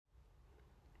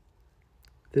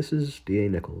This is D.A.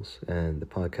 Nichols, and the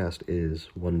podcast is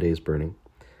One Day's Burning,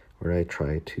 where I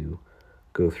try to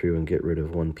go through and get rid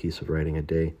of one piece of writing a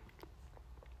day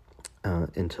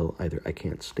until either I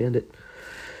can't stand it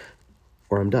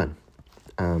or I'm done.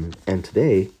 And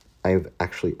today, I've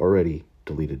actually already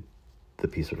deleted the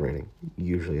piece of writing.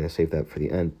 Usually I save that for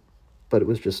the end, but it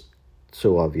was just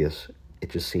so obvious. It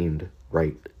just seemed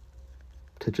right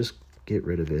to just get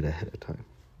rid of it ahead of time.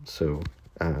 So,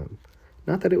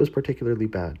 not that it was particularly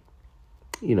bad.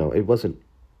 It wasn't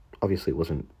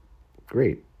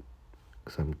great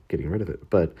because I'm getting rid of it,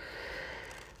 but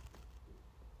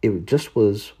it just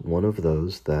was one of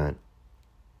those that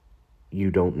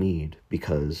you don't need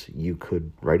because you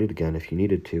could write it again if you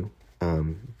needed to,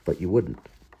 but you wouldn't.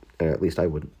 At least I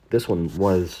wouldn't. This one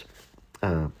was,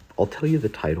 I'll tell you the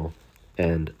title,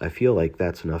 and I feel like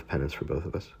that's enough penance for both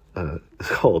of us. It's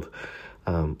called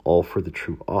All for the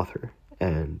True Author,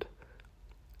 and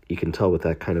you can tell with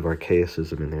that kind of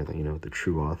archaicism in there, that, the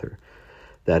true author,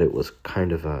 that it was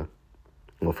kind of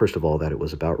first of all, that it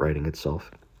was about writing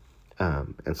itself,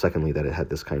 and secondly, that it had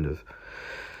this kind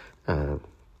of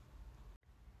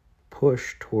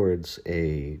push towards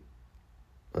a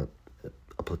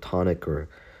platonic or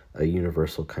a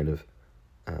universal kind of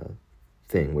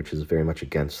thing, which is very much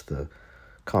against the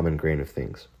common grain of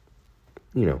things.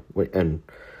 And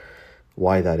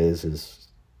why that is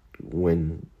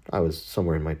when I was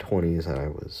somewhere in my 20s and I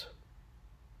was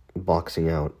boxing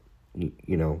out,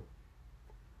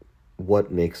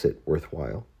 what makes it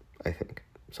worthwhile, I think.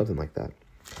 Something like that.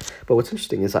 But what's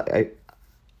interesting is I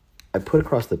put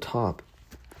across the top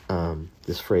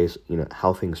this phrase,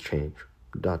 how things change, ...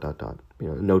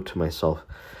 note to myself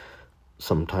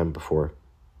sometime before.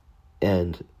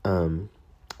 And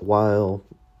while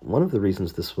one of the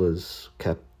reasons this was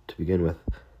kept to begin with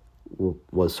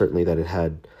was certainly that it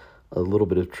had a little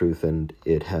bit of truth and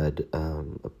it had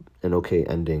an okay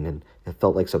ending and it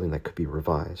felt like something that could be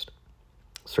revised,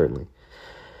 certainly.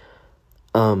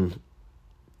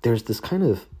 There's this kind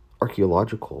of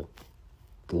archaeological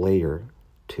layer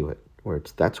to it where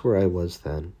that's where I was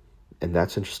then, and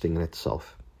that's interesting in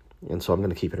itself. And so I'm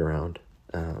going to keep it around.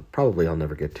 Probably I'll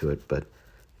never get to it, but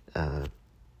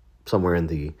somewhere in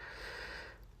the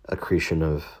accretion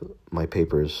of my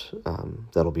papers,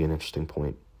 that'll be an interesting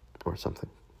point or something.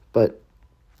 But,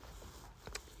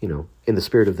 in the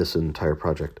spirit of this entire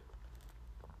project,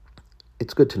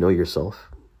 it's good to know yourself.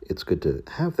 It's good to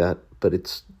have that, but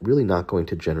it's really not going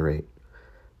to generate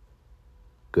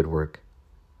good work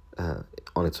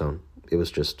on its own. It was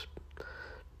just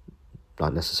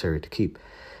not necessary to keep.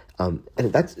 And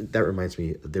that reminds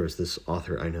me, there was this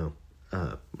author I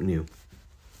knew,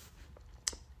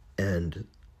 and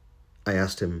I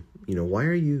asked him, why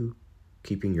are you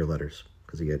keeping your letters?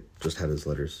 Because he had just had his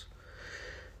letters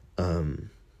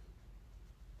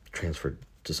transferred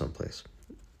to someplace.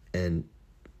 And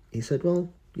he said,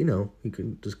 well, he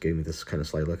just gave me this kind of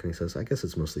sly look, and he says, I guess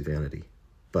it's mostly vanity.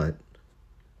 But,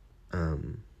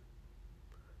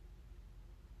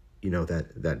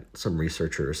 that some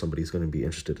researcher or somebody's going to be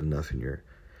interested enough in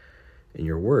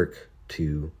your work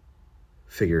to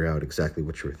figure out exactly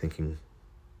what you were thinking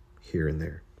here and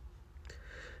there.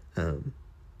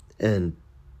 And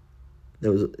he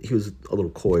was a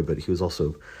little coy, but he was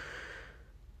also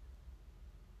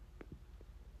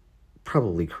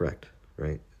probably correct,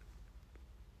 right?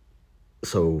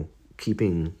 So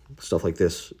keeping stuff like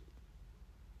this,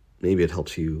 maybe it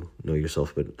helps you know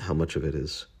yourself, but how much of it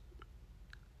is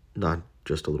not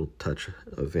just a little touch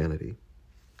of vanity?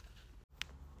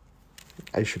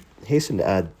 I should hasten to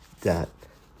add that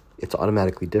it's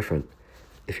automatically different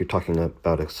if you're talking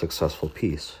about a successful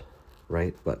piece,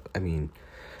 right? But,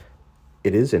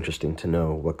 it is interesting to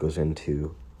know what goes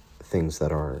into things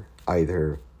that are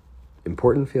either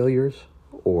important failures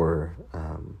or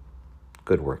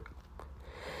good work.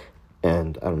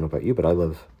 And I don't know about you, but I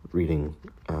love reading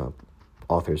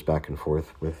authors back and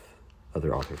forth with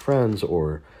other author friends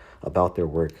or about their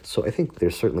work. So I think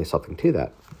there's certainly something to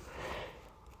that,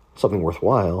 something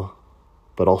worthwhile.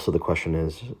 But also the question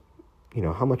is,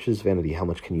 how much is vanity? How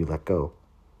much can you let go?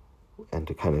 And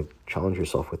to kind of challenge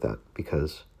yourself with that,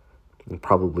 because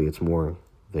probably it's more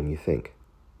than you think.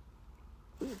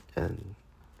 And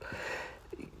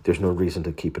there's no reason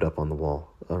to keep it up on the wall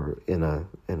or in a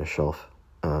shelf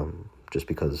just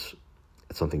because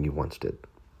it's something you once did.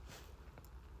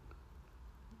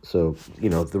 So,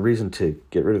 the reason to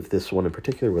get rid of this one in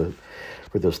particular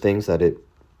were those things that it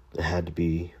had to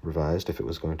be revised if it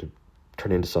was going to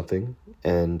turn into something,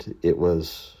 and it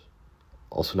was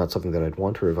also not something that I'd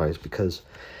want to revise because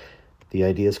the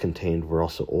ideas contained were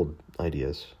also old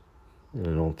ideas, and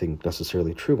I don't think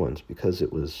necessarily true ones, because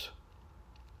it was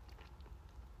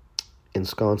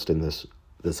ensconced in this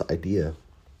idea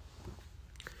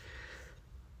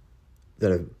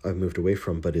that I've moved away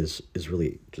from, but is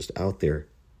really just out there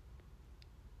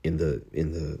in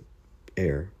the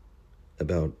air,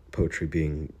 about poetry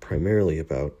being primarily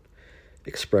about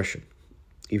expression,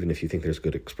 even if you think there's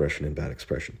good expression and bad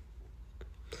expression.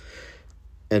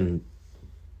 And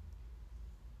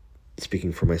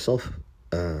speaking for myself,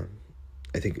 I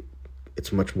think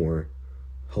it's much more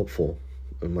helpful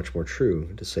and much more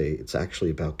true to say it's actually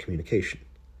about communication.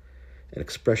 And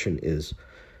expression is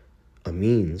a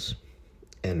means,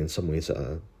 and in some ways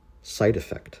a side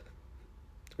effect,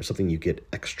 or something you get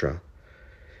extra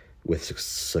with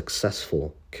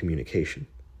successful communication.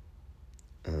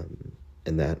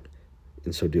 And that,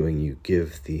 in so doing, you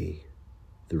give the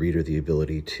reader the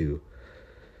ability to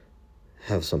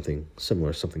have something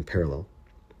similar, something parallel,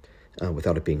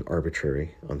 without it being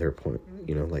arbitrary on their point,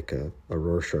 like a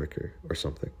Rorschach or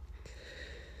something.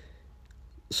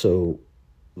 So,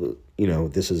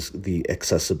 this is the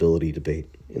accessibility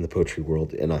debate in the poetry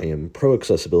world, and I am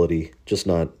pro-accessibility, just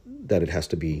not that it has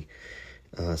to be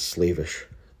slavish,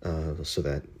 so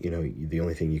that, the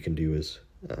only thing you can do is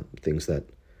things that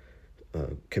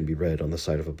can be read on the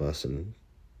side of a bus and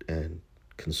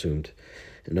consumed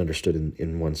and understood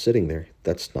in one sitting there.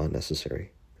 That's not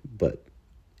necessary.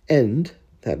 And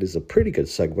that is a pretty good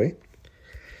segue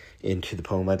into the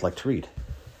poem I'd like to read,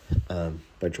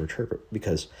 by George Herbert,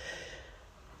 because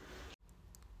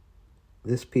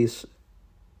this piece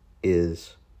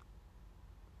is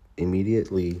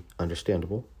immediately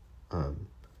understandable,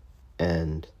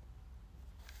 and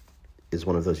is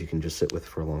one of those you can just sit with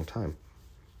for a long time.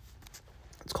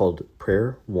 It's called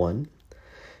Prayer 1.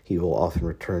 He will often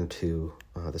return to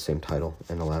the same title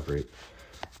and elaborate.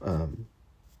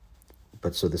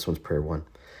 But so this one's Prayer 1.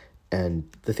 And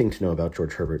the thing to know about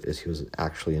George Herbert is he was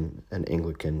actually an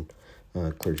Anglican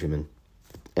clergyman.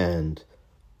 And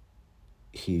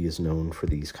he is known for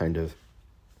these kind of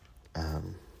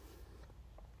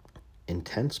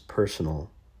intense,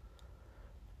 personal,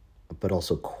 but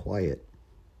also quiet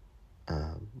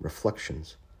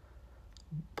reflections.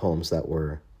 Poems that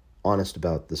were honest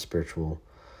about the spiritual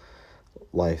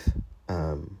life,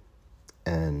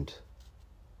 and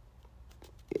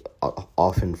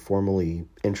often formally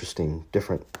interesting,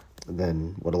 different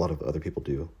than what a lot of other people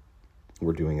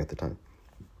were doing at the time.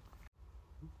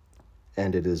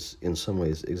 And it is in some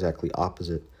ways exactly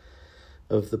opposite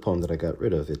of the poem that I got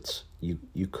rid of. It's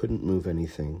you couldn't move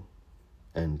anything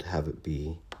and have it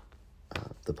be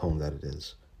the poem that it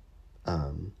is,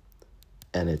 and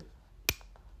it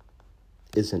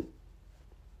isn't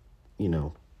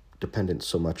dependent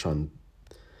so much on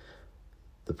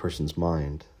the person's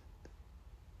mind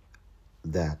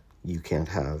that you can't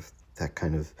have that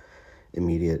kind of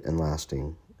immediate and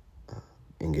lasting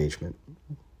engagement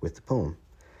with the poem.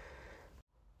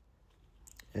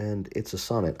 And it's a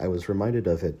sonnet. I was reminded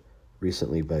of it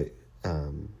recently by,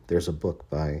 there's a book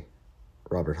by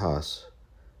Robert Haas,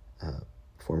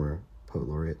 former poet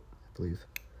laureate, I believe,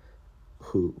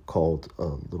 who called a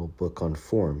little book on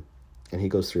form. And he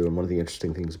goes through, and one of the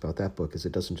interesting things about that book is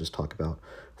it doesn't just talk about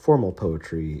formal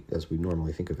poetry as we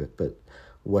normally think of it, but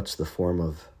what's the form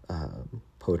of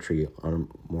poetry on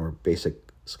a more basic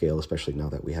scale, especially now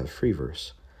that we have free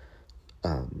verse.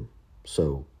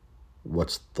 So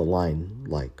what's the line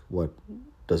like?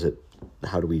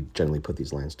 How do we generally put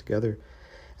these lines together?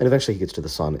 And eventually he gets to the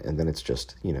sonnet, and then it's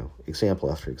just,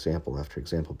 example after example after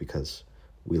example, because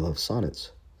we love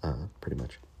sonnets, pretty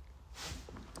much.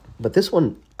 But this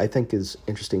one, I think, is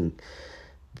interesting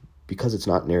because it's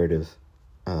not narrative,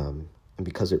 and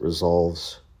because it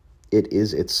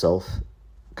is itself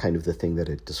kind of the thing that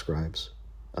it describes,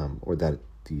 or that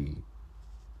the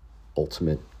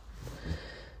ultimate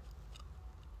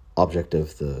object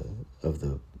of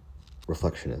the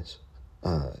reflection is.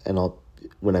 And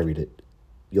when I read it,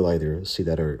 you'll either see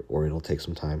that or it'll take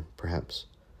some time, perhaps.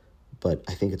 But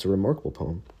I think it's a remarkable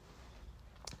poem.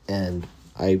 And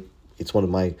it's one of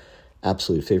my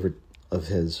absolute favorite of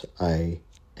his. I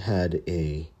had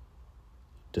a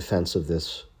defense of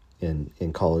this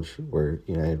in college where,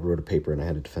 I had wrote a paper and I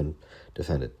had to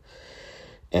defend it.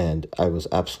 And I was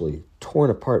absolutely torn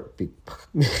apart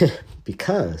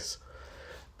because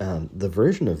the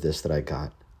version of this that I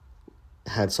got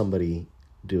had somebody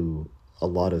do a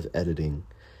lot of editing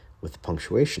with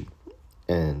punctuation.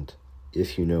 And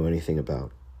if you know anything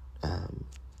about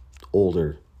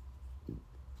older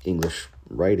English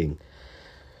writing,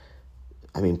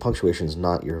 punctuation is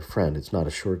not your friend. It's not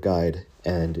a sure guide,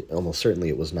 and almost certainly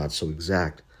it was not so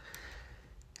exact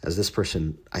as this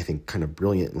person, I think, kind of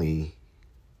brilliantly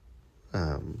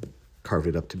carved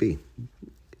it up to be.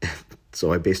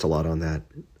 So I based a lot on that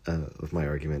of my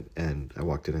argument, and I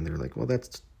walked in and they were like, well,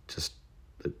 that's just,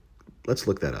 let's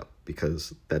look that up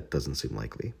because that doesn't seem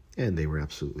likely. And they were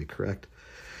absolutely correct.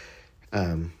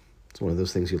 It's one of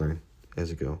those things you learn as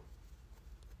you go.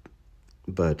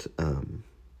 But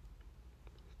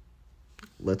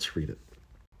let's read it.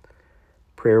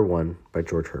 Prayer 1 by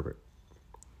George Herbert.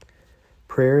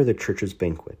 Prayer, the church's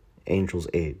banquet, angels'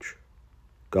 age,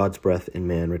 God's breath in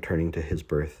man returning to his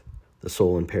birth, the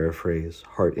soul in paraphrase,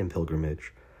 heart in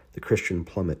pilgrimage, the Christian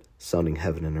plummet sounding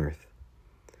heaven and earth.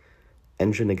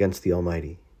 Engine against the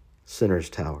Almighty, sinner's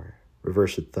tower,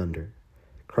 reversed thunder,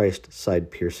 Christ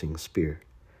side-piercing spear,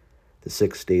 the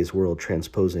 6 days' world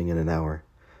transposing in an hour,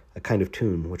 a kind of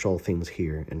tune which all things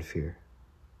hear and fear.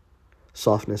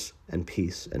 Softness and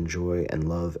peace and joy and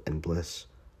love and bliss,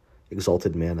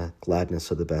 exalted manna,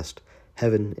 gladness of the best,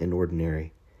 heaven in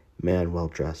ordinary, man well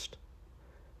dressed.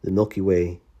 The Milky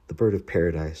Way, the bird of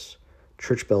paradise,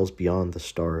 church bells beyond the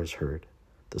stars heard,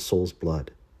 the soul's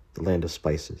blood, the land of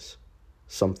spices,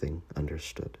 something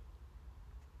understood.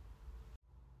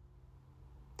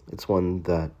 It's one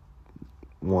that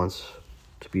wants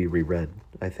to be reread,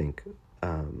 I think.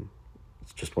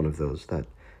 It's just one of those that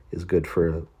is good for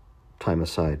a time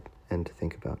aside and to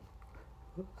think about.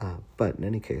 But in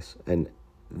any case, and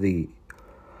the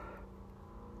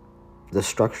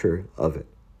structure of it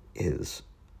is,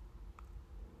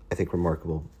 I think,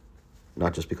 remarkable,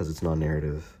 not just because it's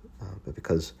non-narrative, but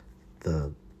because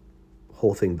the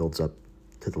whole thing builds up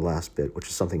to the last bit, which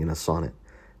is something in a sonnet,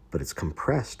 but it's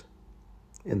compressed,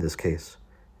 in this case,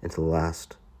 into the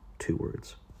last 2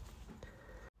 words.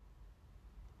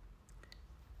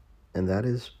 And that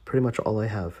is pretty much all I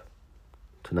have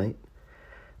tonight.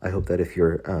 I hope that if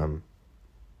you're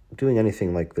doing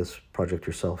anything like this project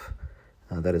yourself,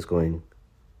 that is going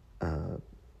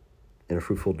in a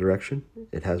fruitful direction.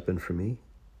 It has been for me,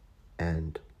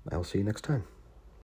 and I'll see you next time.